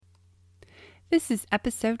This is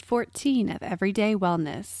episode 14 of Everyday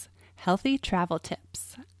Wellness, Healthy Travel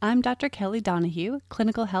Tips. I'm Dr. Kelly Donahue,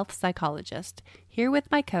 clinical health psychologist, here with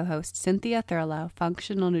my co-host Cynthia Thurlow,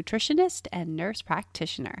 functional nutritionist and nurse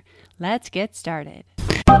practitioner. Let's get started.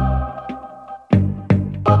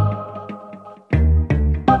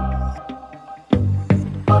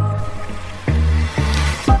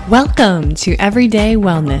 Welcome to Everyday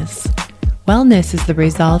Wellness. Wellness is the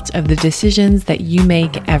result of the decisions that you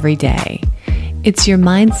make every day. It's your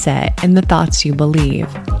mindset and the thoughts you believe.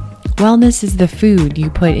 Wellness is the food you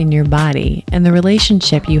put in your body and the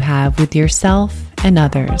relationship you have with yourself and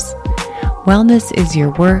others. Wellness is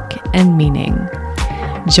your work and meaning.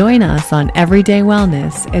 Join us on Everyday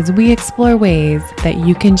Wellness as we explore ways that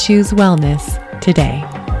you can choose wellness today.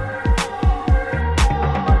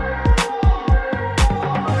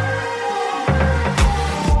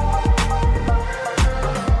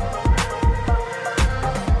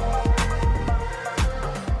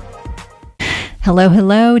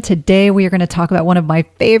 Hello. Today we are going to talk about one of my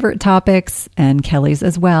favorite topics, and Kelly's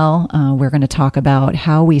as well. We're going to talk about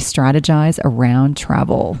how we strategize around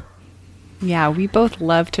travel. Yeah, we both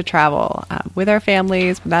love to travel with our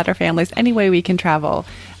families, without our families, any way we can travel.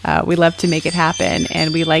 We love to make it happen,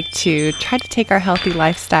 and we like to try to take our healthy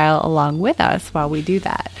lifestyle along with us while we do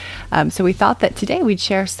that. So we thought that today we'd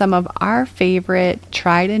share some of our favorite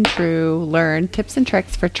tried and true learned tips and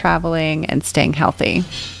tricks for traveling and staying healthy.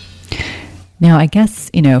 Now, I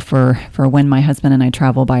guess, for when my husband and I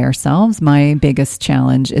travel by ourselves, my biggest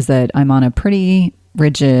challenge is that I'm on a pretty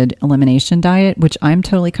rigid elimination diet, which I'm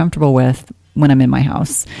totally comfortable with when I'm in my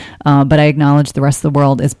house. But I acknowledge the rest of the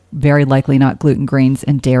world is very likely not gluten, grains,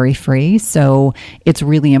 and dairy free. So it's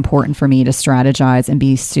really important for me to strategize and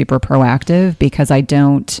be super proactive because I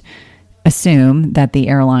don't assume that the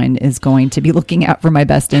airline is going to be looking out for my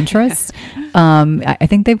best interests. I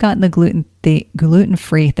think they've gotten the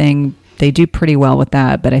gluten-free thing. They do pretty well with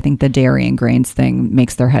that, but I think the dairy and grains thing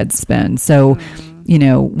makes their heads spin. So,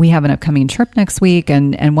 we have an upcoming trip next week,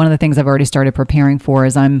 and one of the things I've already started preparing for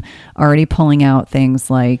is I'm already pulling out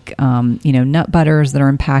things like, nut butters that are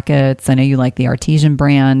in packets. I know you like the Artesian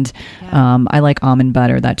brand. Yeah. I like almond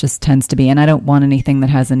butter. That just tends to be, and I don't want anything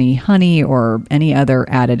that has any honey or any other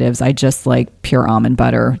additives. I just like pure almond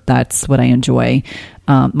butter. That's what I enjoy.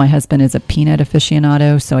 My husband is a peanut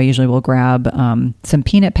aficionado, so I usually will grab some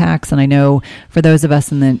peanut packs. And I know for those of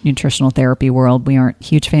us in the nutritional therapy world, we aren't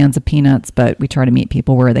huge fans of peanuts, but we try to meet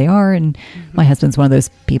people where they are. And my husband's one of those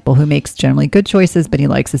people who makes generally good choices, but he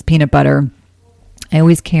likes his peanut butter. I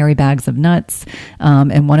always carry bags of nuts.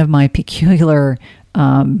 And one of my peculiar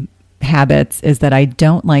habits is that I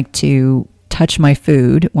don't like to touch my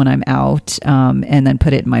food when I'm out and then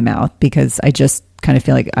put it in my mouth because I just kind of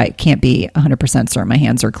feel like I can't be 100% certain my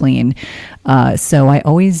hands are clean. So I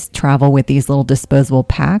always travel with these little disposable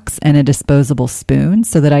packs and a disposable spoon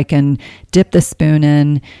so that I can dip the spoon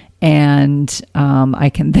in and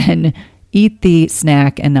I can then eat the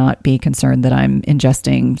snack and not be concerned that I'm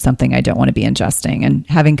ingesting something I don't want to be ingesting. And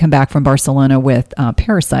having come back from Barcelona with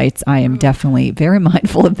parasites, I am definitely very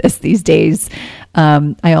mindful of this these days.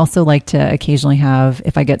 I also like to occasionally have,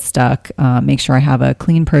 if I get stuck, make sure I have a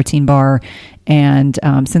clean protein bar. And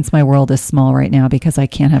since my world is small right now because I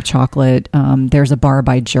can't have chocolate, there's a bar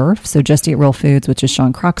by Jerf, so Just Eat Real Foods, which is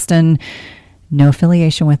Sean Croxton. No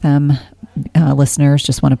affiliation with them, listeners,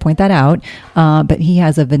 just want to point that out. But he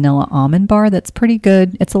has a vanilla almond bar that's pretty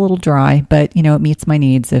good. It's a little dry, but it meets my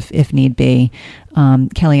needs if need be.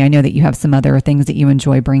 Kelly, I know that you have some other things that you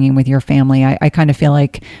enjoy bringing with your family. I kind of feel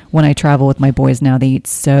like when I travel with my boys now, they eat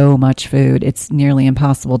so much food. It's nearly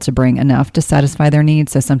impossible to bring enough to satisfy their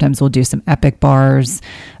needs. So sometimes we'll do some epic bars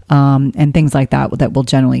and things like that will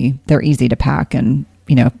generally, they're easy to pack and,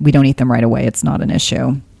 we don't eat them right away. It's not an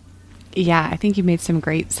issue. Yeah, I think you made some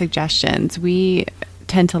great suggestions. We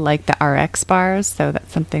tend to like the RX bars, so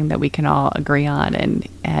that's something that we can all agree on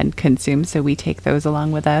and consume, so we take those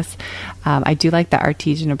along with us. I do like the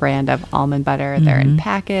Artesian brand of almond butter. They're in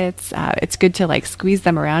packets. It's good to squeeze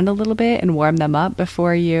them around a little bit and warm them up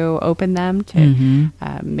before you open them to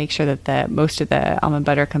make sure that most of the almond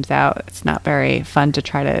butter comes out. It's not very fun to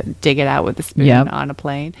try to dig it out with a spoon on a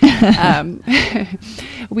plane.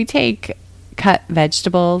 We take cut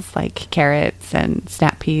vegetables like carrots and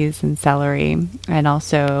snap peas and celery, and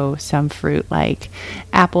also some fruit like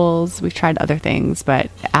apples. We've tried other things,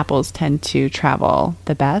 but apples tend to travel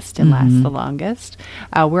the best and last the longest.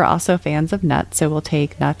 We're also fans of nuts, so we'll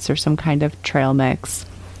take nuts or some kind of trail mix.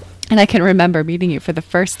 And I can remember meeting you for the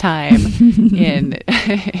first time in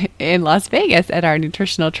Las Vegas at our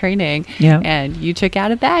nutritional training. Yep. And you took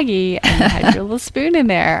out a baggie and you had your little spoon in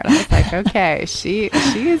there. And I was like, okay, she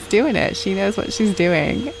is doing it. She knows what she's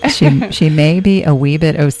doing. She may be a wee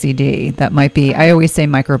bit OCD. That might be, I always say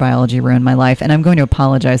microbiology ruined my life. And I'm going to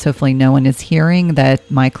apologize. Hopefully no one is hearing that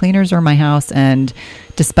my cleaners are in my house. And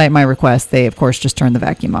despite my request, they, of course, just turn the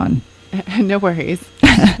vacuum on. No worries.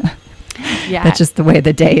 Yeah. That's just the way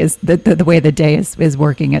the day is, the way the day is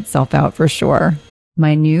working itself out for sure.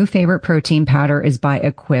 My new favorite protein powder is by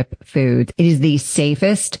Equip Foods. It is the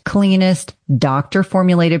safest, cleanest,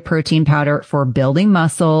 doctor-formulated protein powder for building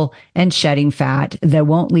muscle and shedding fat that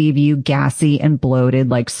won't leave you gassy and bloated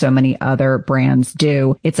like so many other brands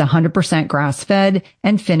do. It's 100% grass-fed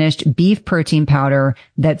and finished beef protein powder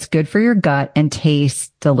that's good for your gut and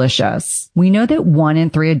tastes delicious. We know that 1 in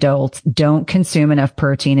 3 adults don't consume enough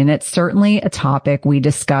protein, and it's certainly a topic we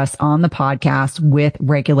discuss on the podcast with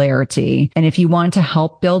regularity. And if you want to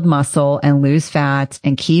help build muscle and lose fat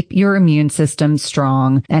and keep your immune system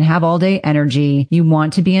strong and have all-day energy, you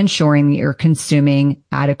want to be ensuring that you're consuming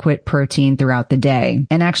adequate protein throughout the day.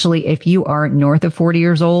 And actually, if you are north of 40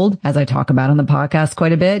 years old, as I talk about on the podcast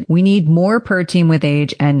quite a bit, we need more protein with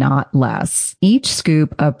age and not less. Each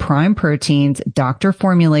scoop of Prime Protein's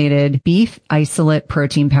doctor-formulated beef isolate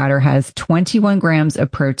protein powder has 21 grams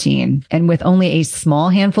of protein. And with only a small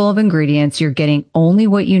handful of ingredients, you're getting only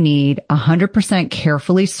what you need, 100%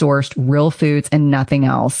 carefully sourced real foods and nothing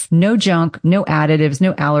else. No junk, no additives,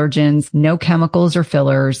 no allergens, no chemicals or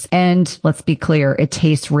fillers. And let's be clear, it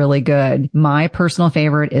tastes really good. My personal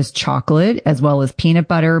favorite is chocolate as well as peanut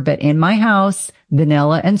butter, but in my house,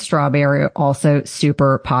 vanilla and strawberry are also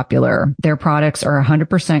super popular. Their products are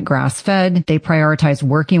 100% grass-fed. They prioritize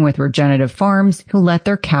working with regenerative farms who let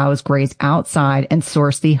their cows graze outside and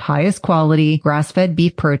source the highest quality grass-fed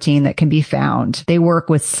beef protein that can be found. They work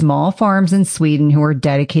with small farms in Sweden who are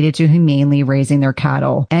dedicated to humanely raising their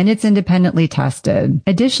cattle, and it's independently tested.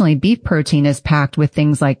 Additionally, beef protein is packed with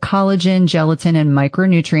things like collagen, gelatin, and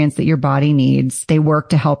micronutrients that your body needs. They work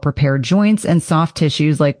to help repair joints and soft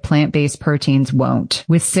tissues like plant-based proteins won't.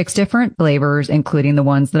 With 6 different flavors, including the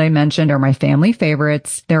ones that I mentioned are my family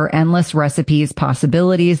favorites, there are endless recipes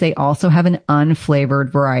possibilities. They also have an unflavored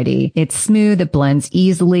variety. It's smooth. It blends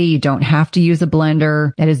easily. You don't have to use a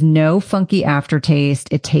blender. It has no funky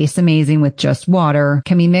aftertaste. It tastes amazing with just water,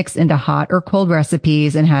 can be mixed into hot or cold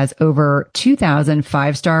recipes, and has over 2,000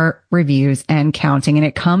 5-star reviews and counting. And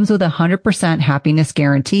it comes with a 100% happiness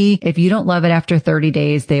guarantee. If you don't love it after 30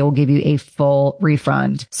 days, they will give you a full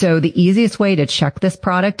refund. So the easiest way to check this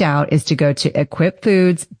product out is to go to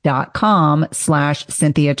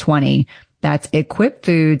equipfoods.com/Cynthia20. That's Equip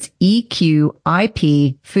Foods,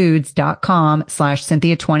 EQIP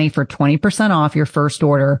foods.com/Cynthia20 for 20% off your first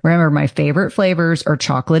order. Remember, my favorite flavors are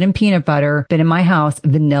chocolate and peanut butter, but in my house,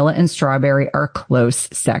 vanilla and strawberry are close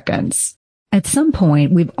seconds. At some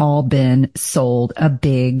point, we've all been sold a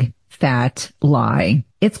big, fat lie.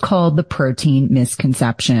 It's called the protein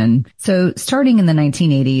misconception. So starting in the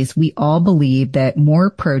 1980s, we all believed that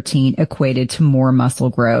more protein equated to more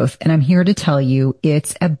muscle growth. And I'm here to tell you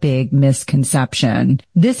it's a big misconception.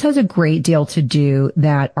 This has a great deal to do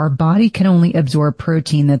that our body can only absorb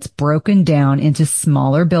protein that's broken down into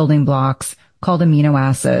smaller building blocks called amino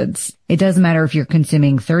acids. It doesn't matter if you're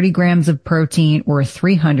consuming 30 grams of protein or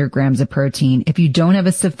 300 grams of protein. If you don't have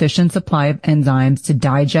a sufficient supply of enzymes to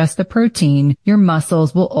digest the protein, your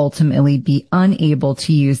muscles will ultimately be unable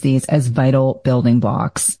to use these as vital building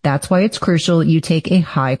blocks. That's why it's crucial you take a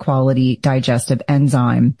high quality digestive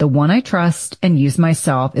enzyme. The one I trust and use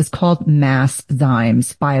myself is called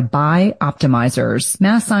Masszymes by Bioptimizers.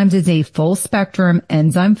 Masszymes is a full spectrum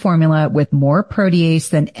enzyme formula with more protease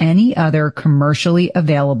than any other commercially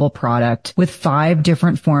available product, with 5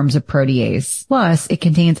 different forms of protease. Plus, it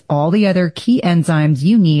contains all the other key enzymes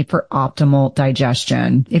you need for optimal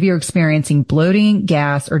digestion. If you're experiencing bloating,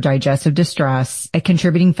 gas, or digestive distress, a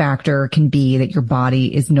contributing factor can be that your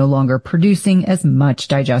body is no longer producing as much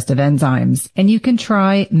digestive enzymes. And you can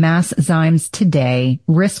try Masszymes today,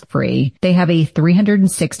 risk-free. They have a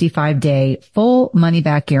 365-day full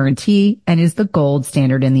money-back guarantee and is the gold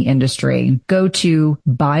standard in the industry. Go to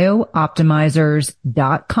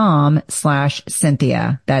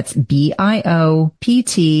bioptimizers.com/Cynthia. That's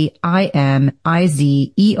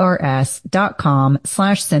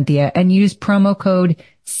bioptimizers.com/Cynthia and use promo code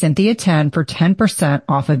Cynthia10 for 10%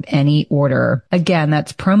 off of any order. Again,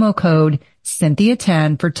 that's promo code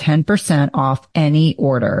Cynthia10 for 10% off any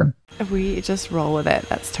order. We just roll with it.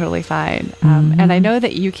 That's totally fine. And I know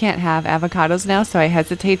that you can't have avocados now, so I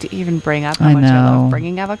hesitate to even bring up how much I love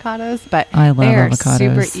bringing avocados. But I love they are avocados.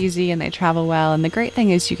 super easy and they travel well. And the great thing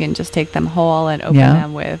is you can just take them whole and open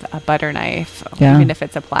them with a butter knife, even if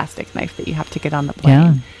it's a plastic knife that you have to get on the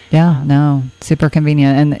plane. No, super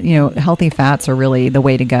convenient. And, healthy fats are really the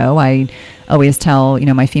way to go. I always tell,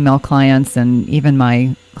 my female clients and even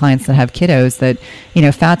my clients that have kiddos that,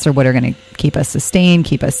 fats are what are going to keep us sustained,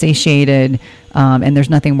 keep us satiated. And there's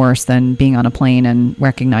nothing worse than being on a plane and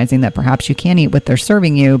recognizing that perhaps you can't eat what they're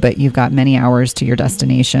serving you, but you've got many hours to your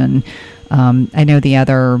destination. I know the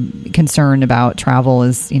other concern about travel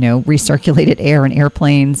is, recirculated air in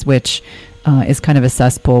airplanes, which is kind of a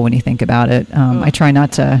cesspool when you think about it. I try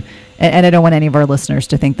not to, and I don't want any of our listeners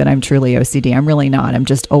to think that I'm truly OCD. I'm really not. I'm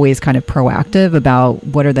just always kind of proactive about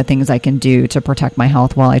what are the things I can do to protect my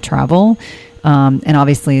health while I travel. And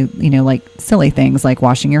obviously, like silly things like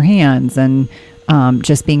washing your hands and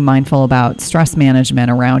just being mindful about stress management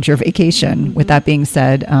around your vacation. With that being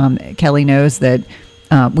said, Kelly knows that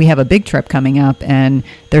we have a big trip coming up, and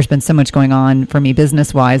there's been so much going on for me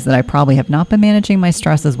business-wise that I probably have not been managing my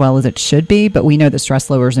stress as well as it should be, but we know that stress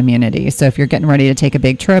lowers immunity. So if you're getting ready to take a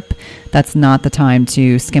big trip, that's not the time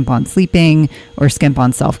to skimp on sleeping or skimp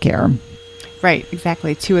on self-care. Right,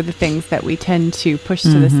 exactly. Two of the things that we tend to push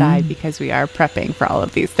to the side because we are prepping for all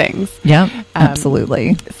of these things. Yeah,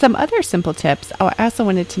 absolutely. Some other simple tips. Oh, I also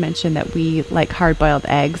wanted to mention that we like hard-boiled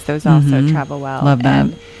eggs. Those also travel well. Love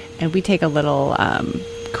that. And we take a little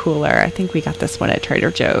cooler. I think we got this one at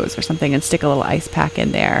Trader Joe's or something, and stick a little ice pack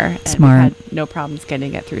in there. And Smart. we had no problems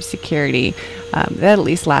getting it through security. That at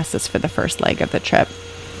least lasts us for the first leg of the trip.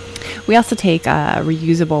 We also take a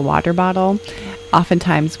reusable water bottle.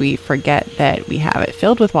 Oftentimes we forget that we have it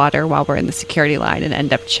filled with water while we're in the security line and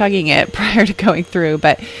end up chugging it prior to going through,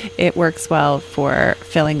 but it works well for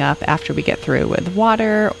filling up after we get through with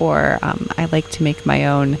water. Or I like to make my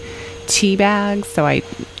own tea bags. So I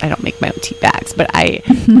don't make my own tea bags, but I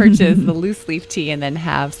purchase the loose leaf tea and then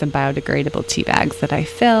have some biodegradable tea bags that I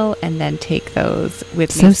fill and then take those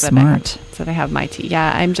with me. So smart. So that I have my tea.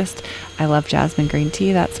 Yeah, I love jasmine green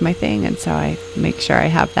tea. That's my thing. And so I make sure I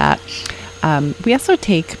have that. We also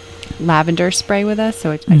take lavender spray with us. So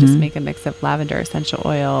I just make a mix of lavender essential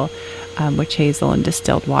oil, witch hazel, and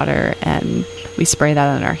distilled water. And we spray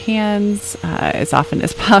that on our hands as often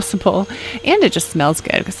as possible. And it just smells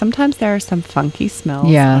good, because sometimes there are some funky smells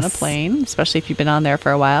on a plane, especially if you've been on there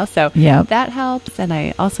for a while. So that helps. And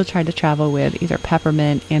I also try to travel with either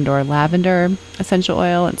peppermint and or lavender essential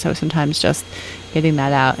oil. And so sometimes just getting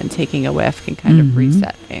that out and taking a whiff can kind of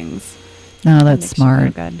reset things. Oh, that's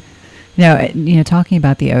smart. Good. Talking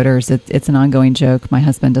about the odors, it's an ongoing joke. My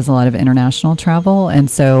husband does a lot of international travel.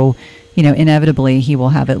 And so, inevitably he will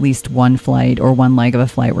have at least one flight or one leg of a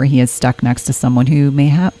flight where he is stuck next to someone who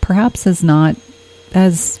perhaps is not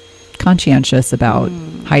as conscientious about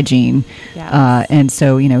hygiene. Yes. And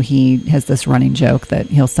so, he has this running joke that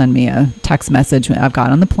he'll send me a text message when I've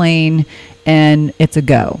got on the plane and it's a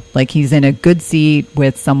go. Like he's in a good seat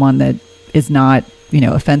with someone that is not,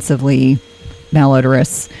 offensively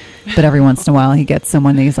malodorous. But every once in a while he gets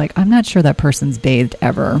someone that he's like, I'm not sure that person's bathed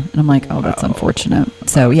ever. And I'm like, oh, that's unfortunate.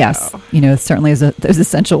 So yes, certainly those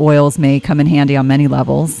essential oils may come in handy on many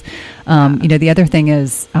levels. The other thing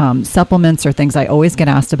is supplements or things I always get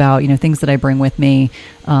asked about, things that I bring with me.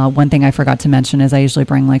 One thing I forgot to mention is I usually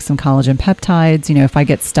bring like some collagen peptides. If I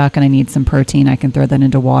get stuck and I need some protein, I can throw that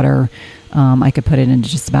into water. I could put it into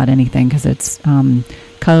just about anything because it's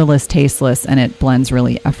colorless, tasteless, and it blends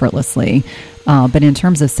really effortlessly. But in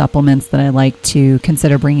terms of supplements that I like to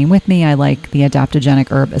consider bringing with me, I like the adaptogenic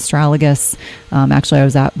herb astragalus. Actually, I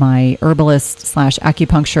was at my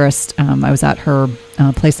herbalist/acupuncturist. I was at her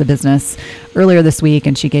place of business earlier this week,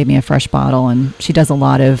 and she gave me a fresh bottle. And she does a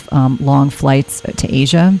lot of long flights to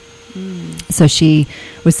Asia. So she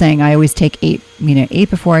was saying, I always take 8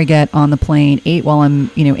 before I get on the plane, 8 while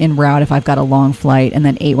I'm, en route if I've got a long flight, and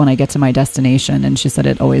then 8 when I get to my destination. And she said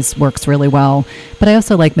it always works really well. But I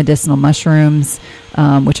also like medicinal mushrooms,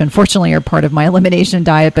 which unfortunately are part of my elimination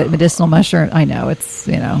diet. But medicinal mushroom, I know it's,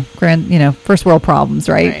 first world problems,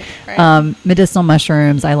 right? Right. Medicinal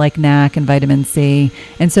mushrooms, I like NAC and vitamin C.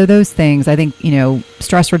 And so those things, I think,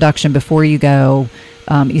 stress reduction before you go.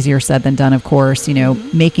 Easier said than done, of course,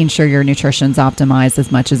 making sure your nutrition's optimized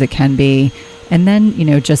as much as it can be. And then,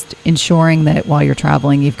 just ensuring that while you're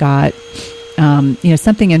traveling, you've got,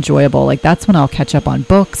 something enjoyable. Like that's when I'll catch up on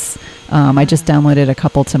books. I just downloaded a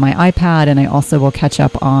couple to my iPad, and I also will catch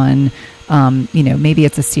up on, maybe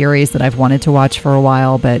it's a series that I've wanted to watch for a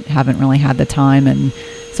while, but haven't really had the time. And,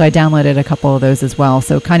 So I downloaded a couple of those as well.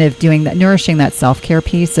 So kind of doing that, nourishing that self-care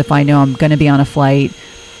piece. If I know I'm going to be on a flight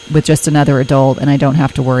with just another adult and I don't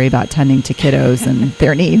have to worry about tending to kiddos and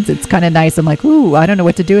their needs, it's kind of nice. I'm like, ooh, I don't know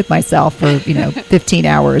what to do with myself for, 15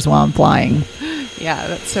 hours while I'm flying. Yeah,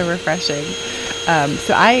 that's so refreshing.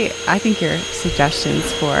 So I think your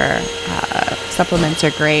suggestions for supplements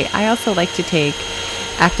are great. I also like to take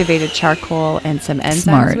activated charcoal and some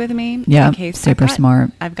enzymes with me. Yeah, in case super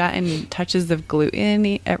smart. I've gotten touches of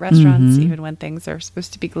gluten at restaurants, even when things are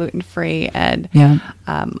supposed to be gluten-free. And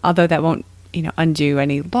although that won't undo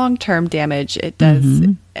any long-term damage, it does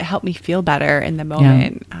help me feel better in the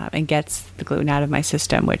moment and gets the gluten out of my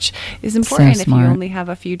system, which is important. If you only have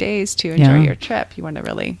a few days to enjoy your trip, you want to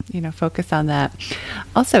really, focus on that.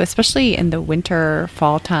 Also, especially in the winter,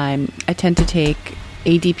 fall time, I tend to take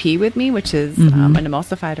ADP with me, which is an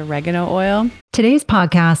emulsified oregano oil. Today's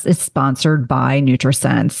podcast is sponsored by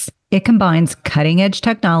NutriSense. It combines cutting-edge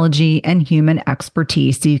technology and human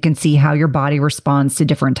expertise so you can see how your body responds to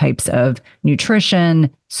different types of nutrition,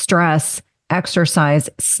 stress, exercise,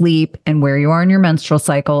 sleep, and where you are in your menstrual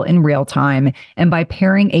cycle in real time. And by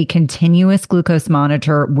pairing a continuous glucose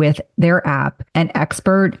monitor with their app and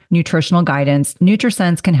expert nutritional guidance,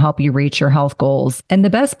 NutriSense can help you reach your health goals. And the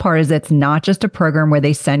best part is it's not just a program where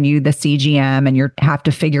they send you the CGM and you have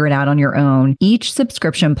to figure it out on your own. Each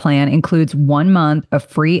subscription plan includes 1 month of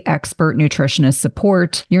free expert nutritionist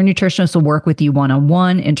support. Your nutritionist will work with you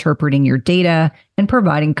one-on-one, interpreting your data and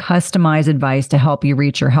providing customized advice to help you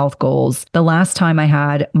reach your health goals. The last time I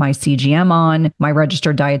had my CGM on, my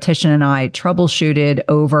registered dietitian and I troubleshooted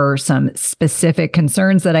over some specific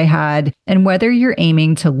concerns that I had. And whether you're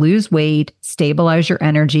aiming to lose weight, stabilize your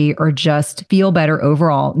energy, or just feel better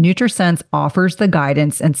overall, NutriSense offers the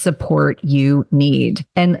guidance and support you need.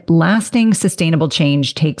 And lasting sustainable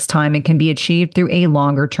change takes time and can be achieved through a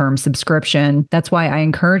longer-term subscription. That's why I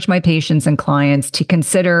encourage my patients and clients to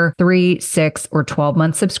consider 3, 6, or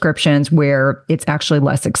 12-month subscriptions where it's actually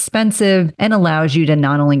less expensive and allows you to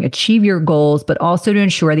not only achieve your goals, but also to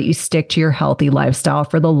ensure that you stick to your healthy lifestyle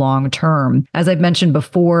for the long term. As I've mentioned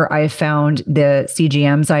before, I have found the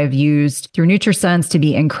CGMs I've used through NutriSense to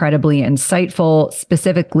be incredibly insightful,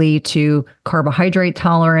 specifically to carbohydrate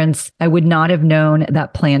tolerance. I would not have known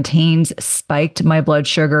that plantains spiked my blood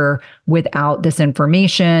sugar without this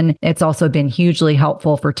information. It's also been hugely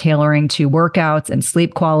helpful for tailoring to workouts and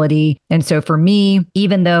sleep quality. And so for me,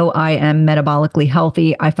 even though I am metabolically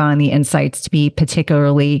healthy, I find the insights to be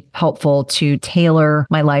particularly helpful to tailor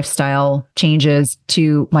my lifestyle changes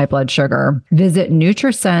to my blood sugar. Visit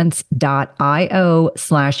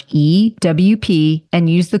nutrisense.io/EWP and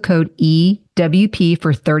use the code EWP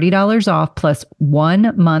for $30 off plus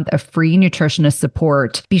 1 month of free nutritionist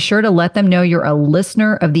support. Be sure to let them know you're a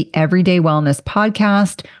listener of the Everyday Wellness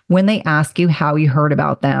podcast when they ask you how you heard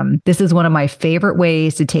about them. This is one of my favorite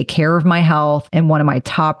ways to take care of my health and one of my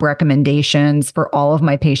top recommendations for all of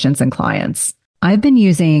my patients and clients. I've been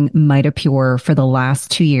using MitoPure for the last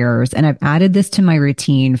 2 years, and I've added this to my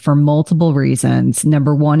routine for multiple reasons.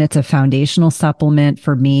 Number one, it's a foundational supplement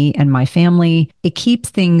for me and my family. It keeps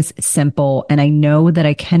things simple, and I know that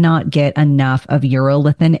I cannot get enough of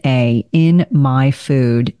urolithin A in my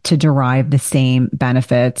food to derive the same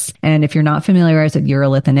benefits. And if you're not familiarized with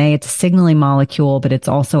urolithin A, it's a signaling molecule, but it's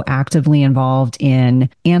also actively involved in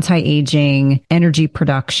anti-aging, energy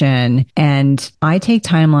production. And I take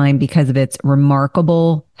Timeline because of its remarkable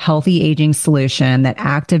healthy aging solution that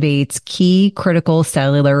activates key critical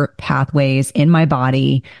cellular pathways in my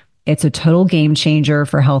body. It's a total game changer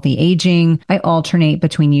for healthy aging. I alternate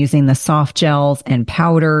between using the soft gels and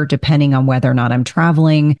powder depending on whether or not I'm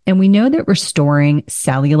traveling. And we know that restoring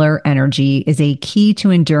cellular energy is a key to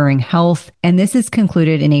enduring health. And this is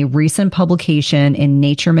concluded in a recent publication in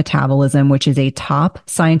Nature Metabolism, which is a top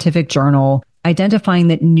scientific journal, identifying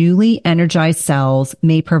that newly energized cells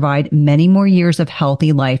may provide many more years of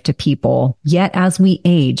healthy life to people. Yet as we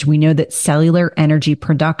age, we know that cellular energy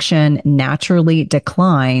production naturally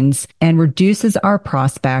declines and reduces our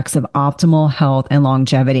prospects of optimal health and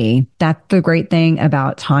longevity. That's the great thing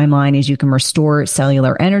about Timeline is you can restore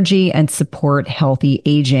cellular energy and support healthy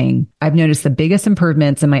aging. I've noticed the biggest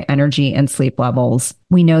improvements in my energy and sleep levels.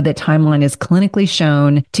 We know that Timeline is clinically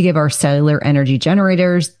shown to give our cellular energy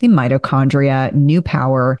generators, the mitochondria, new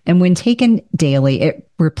power. And when taken daily, it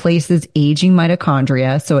replaces aging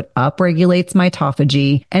mitochondria, so it upregulates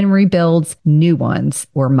mitophagy and rebuilds new ones,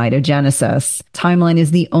 or mitogenesis. Timeline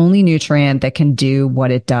is the only nutrient that can do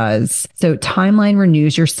what it does. So Timeline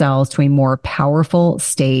renews your cells to a more powerful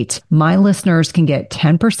state. My listeners can get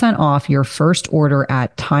 10% off your first order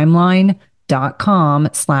at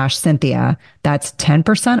timeline.com/Cynthia. That's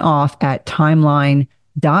 10% off at timeline.com/Cynthia.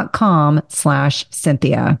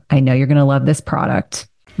 Cynthia. I know you're going to love this product.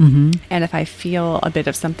 And if I feel a bit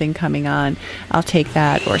of something coming on, I'll take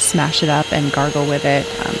that or smash it up and gargle with it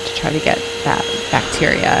to try to get that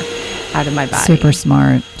bacteria out of my body. Super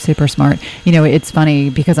smart. Super smart. It's funny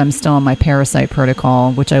because I'm still on my parasite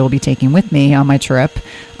protocol, which I will be taking with me on my trip.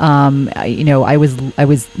 I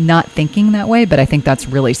was not thinking that way, but I think that's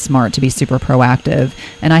really smart to be super proactive.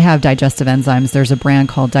 And I have digestive enzymes. There's a brand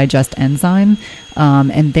called Digest Enzyme,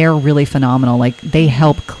 and they're really phenomenal. Like they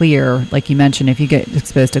help clear, like you mentioned, if you get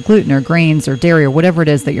exposed to gluten or grains or dairy or whatever it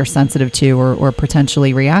is that you're sensitive to or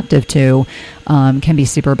potentially reactive to, can be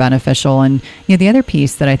super beneficial. And the other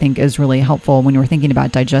piece that I think is really helpful when we're thinking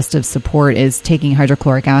about digestive support is taking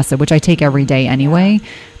hydrochloric acid, which I take every day anyway.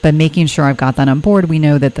 But making sure I've got that on board. We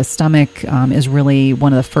know that the stomach is really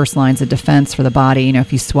one of the first lines of defense for the body.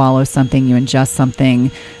 If you swallow something, you ingest something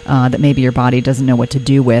that maybe your body doesn't know what to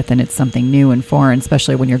do with, and it's something new and foreign,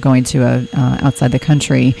 especially when you're going to outside the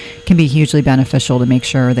country, can be hugely beneficial to make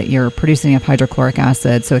sure that you're producing enough hydrochloric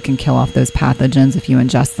acid so it can kill off those pathogens if you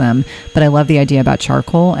ingest them. But I love the idea about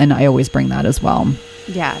charcoal, and I always bring that as well.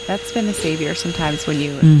 Yeah, that's been a savior sometimes when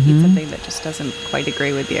you eat something that just doesn't quite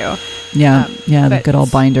agree with you. Yeah, the good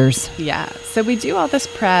old binders. Yeah, so we do all this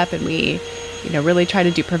prep and we, really try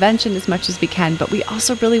to do prevention as much as we can, but we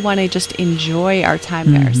also really want to just enjoy our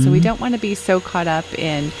time there. So we don't want to be so caught up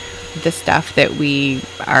in the stuff that we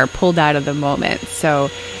are pulled out of the moment. So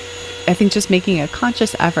I think just making a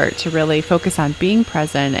conscious effort to really focus on being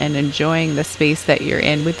present and enjoying the space that you're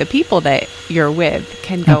in with the people that you're with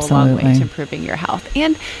can go a long way to improving your health,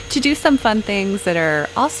 and to do some fun things that are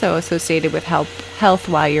also associated with health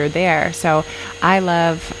while you're there. So I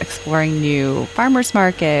love exploring new farmers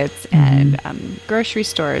markets and grocery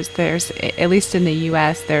stores. There's, at least in the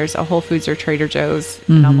US, there's a Whole Foods or Trader Joe's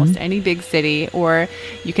in almost any big city, or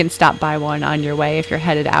you can stop by one on your way if you're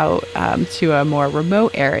headed out to a more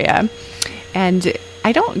remote area. And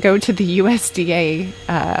I don't go to the USDA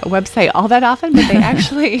website all that often, but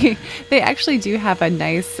they actually do have a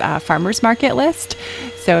nice farmers market list.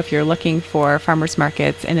 So if you're looking for farmers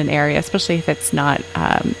markets in an area, especially if it's not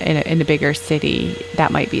in a bigger city,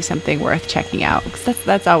 that might be something worth checking out, because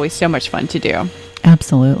that's always so much fun to do.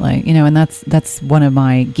 Absolutely. And that's one of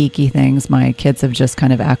my geeky things. My kids have just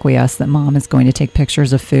kind of acquiesced that mom is going to take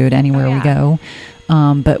pictures of food anywhere we go.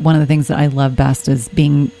 But one of the things that I love best is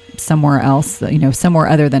being somewhere else, somewhere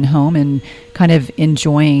other than home, and kind of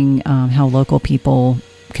enjoying how local people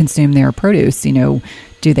consume their produce.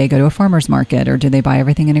 Do they go to a farmer's market, or do they buy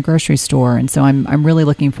everything in a grocery store? And so I'm really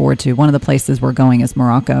looking forward to, one of the places we're going is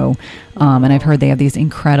Morocco. And I've heard they have these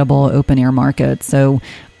incredible open air markets. So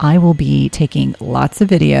I will be taking lots of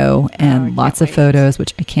video and lots of photos,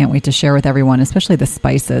 which I can't wait to share with everyone, especially the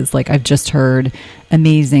spices. Like I've just heard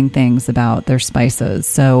amazing things about their spices.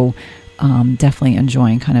 So definitely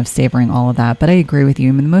enjoying kind of savoring all of that. But I agree with you.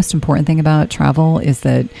 I mean, the most important thing about travel is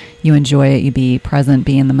that you enjoy it, you be present,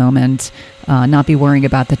 be in the moment, not be worrying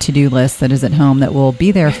about the to-do list that is at home that will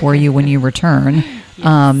be there for you when you return.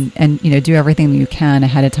 Yes. And, do everything that you can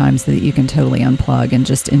ahead of time so that you can totally unplug and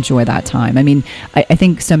just enjoy that time. I mean, I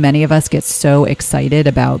think so many of us get so excited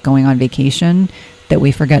about going on vacation that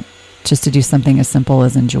we forget just to do something as simple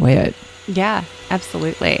as enjoy it. Yeah,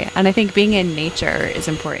 absolutely. And I think being in nature is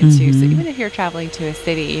important too. So even if you're traveling to a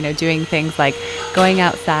city, doing things like going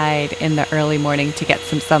outside in the early morning to get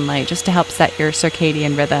some sunlight, just to help set your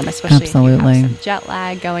circadian rhythm, especially if you have some jet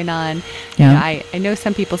lag going on. Yeah. I know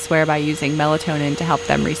some people swear by using melatonin to help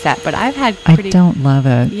them reset, but I don't love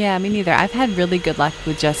it. Yeah, me neither. I've had really good luck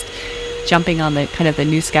with just jumping on the kind of the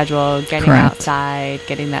new schedule, getting outside,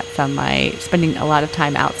 getting that sunlight, spending a lot of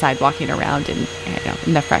time outside walking around in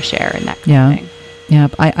the fresh air and that kind of thing. Yeah.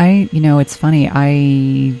 I it's funny.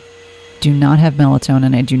 I do not have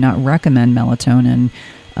melatonin. I do not recommend melatonin.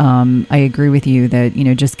 I agree with you that,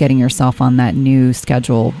 just getting yourself on that new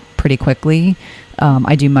schedule pretty quickly.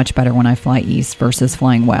 I do much better when I fly east versus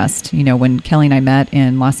flying west. When Kelly and I met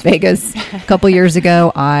in Las Vegas a couple years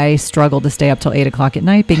ago, I struggled to stay up till 8 o'clock at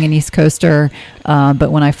night being an East Coaster.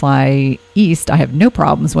 But when I fly east, I have no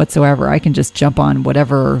problems whatsoever. I can just jump on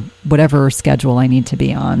whatever schedule I need to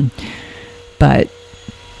be on. But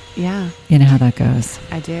yeah, you know how that goes.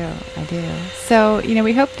 I do. So,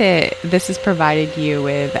 we hope that this has provided you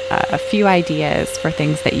with a few ideas for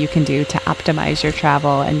things that you can do to optimize your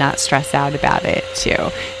travel and not stress out about it too.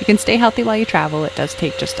 You can stay healthy while you travel. It does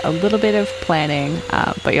take just a little bit of planning,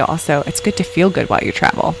 but it's good to feel good while you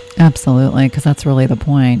travel. Absolutely, because that's really the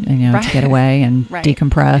point, to get away and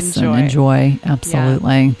decompress and enjoy.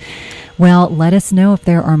 Absolutely. Yeah. Well, let us know if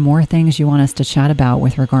there are more things you want us to chat about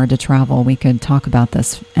with regard to travel. We could talk about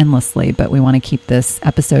this endlessly, but we want to keep this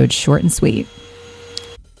episode short and sweet.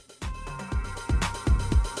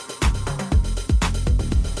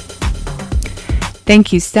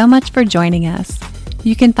 Thank you so much for joining us.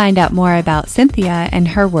 You can find out more about Cynthia and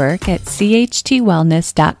her work at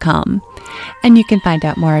chtwellness.com. And you can find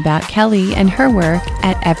out more about Kelly and her work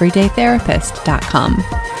at everydaytherapist.com.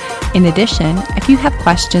 In addition, if you have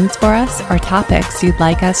questions for us or topics you'd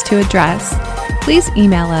like us to address, please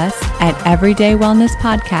email us at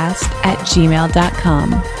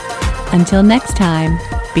everydaywellnesspodcast@gmail.com. Until next time,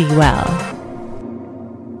 be well.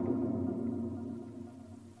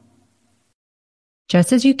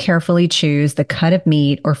 Just as you carefully choose the cut of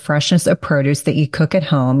meat or freshness of produce that you cook at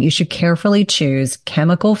home, you should carefully choose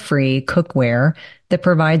chemical-free cookware that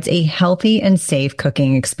provides a healthy and safe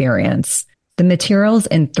cooking experience. The materials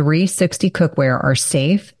in 360 cookware are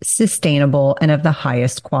safe, sustainable, and of the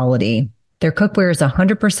highest quality. Their cookware is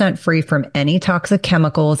 100% free from any toxic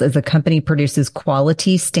chemicals, as the company produces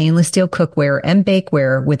quality stainless steel cookware and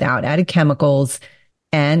bakeware without added chemicals,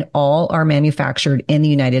 and all are manufactured in the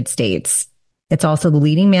United States. It's also the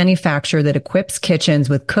leading manufacturer that equips kitchens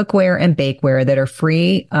with cookware and bakeware that are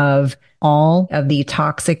free of all of the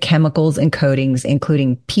toxic chemicals and coatings,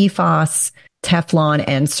 including PFAS, Teflon,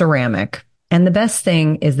 and ceramic. And the best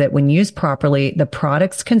thing is that when used properly, the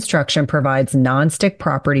product's construction provides nonstick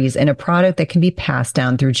properties in a product that can be passed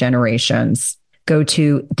down through generations. Go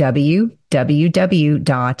to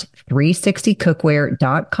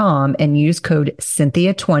www.360cookware.com and use code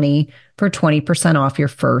Cynthia20 for 20% off your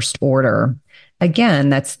first order. Again,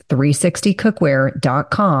 that's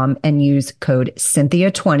 360cookware.com and use code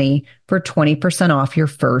Cynthia20 for 20% off your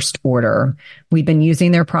first order. We've been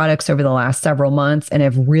using their products over the last several months and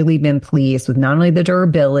have really been pleased with not only the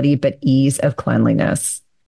durability, but ease of cleanliness.